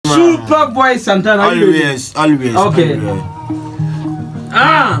Superboi Santana. Always. Okay. Always.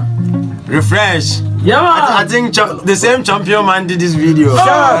 Refresh. Yeah, man. I think the same champion man did this video.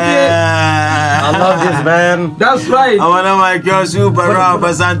 I love this, man. That's right. I wanna make your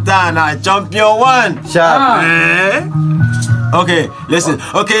Superboi Santana champion one. Okay, listen.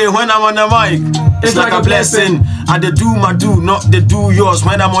 Okay, when I'm on the mic, it's like a blessing. I do my do, not the do yours.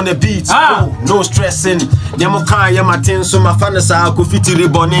 When I'm on the beat, no stressing. Yamoka, my thing, so my fantasy, I could fit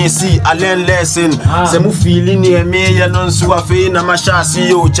to see. I learn lesson. Semu feeling near me, ya non suafe, na my chassis,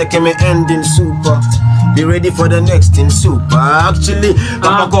 yo, checking me ending super. Be ready for the next thing, super. Actually,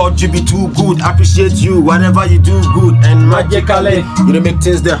 Papa God, you be too good. Appreciate you, whatever you do, good and magically. You don't make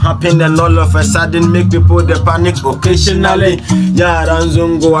things that happen, and all of a sudden make people they panic occasionally. Yeah,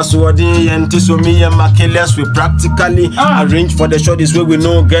 Ranzongo, Aswadi, and Tisomi and Makilas, we practically arrange for the shorties where we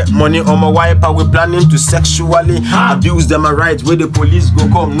no get money on my wiper. We planning to sexually abuse them, right? Where the police go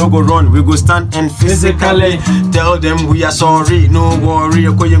come, no go run, we go stand and physically tell them we are sorry, no worry.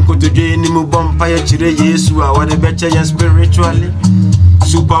 Yes, I want to better you spiritually.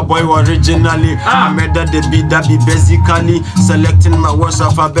 Superboi originally. I made that the beat that be basically selecting my words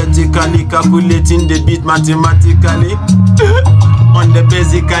alphabetically, calculating the beat mathematically. On the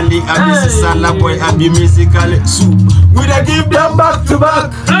basically, I be Sissala boy, I be musically. Soup, we da give them back to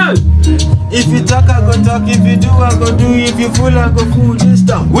back. If you talk, I go talk. If you do, I go do. If you fool, I go fool this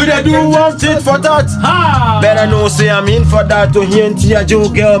time. We da do one thing for that. Better know say I'm in for that. To hear and tear Joe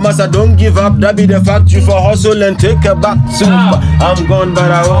girl, massa don't give up. That be the fact you for hustle and take a back. Super, I'm gone, but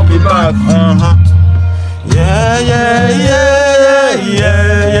I won't be back. Yeah.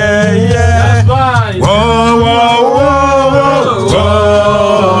 That's right. Whoa.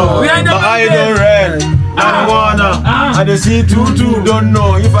 I don't red. I wanna. I don't see two. Don't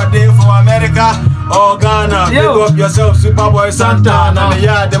know if I did for America or Ghana. Pick up yourself, Superboi Santana.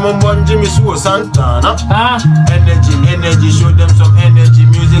 Yeah, them on Jimmy Sue Santana. Energy, show them some energy.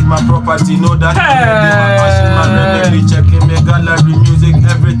 Music, my property, know that. My passion, my remedy. Checking my gallery, music,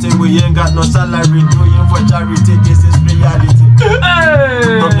 everything. We ain't got no salary, doing for charity. This is reality.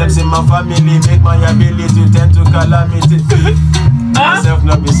 Problems in my family make my ability tend to calamity. Myself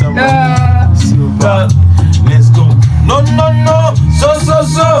not be someone. Super. Let's go. No. So.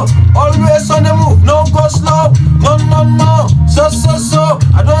 Always on the move. No go slow. No. So.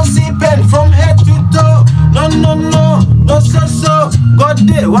 I don't see pen from head to toe. No. So. God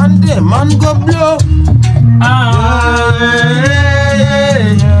day, one day, man go blow.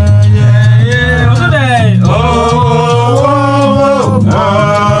 Yeah.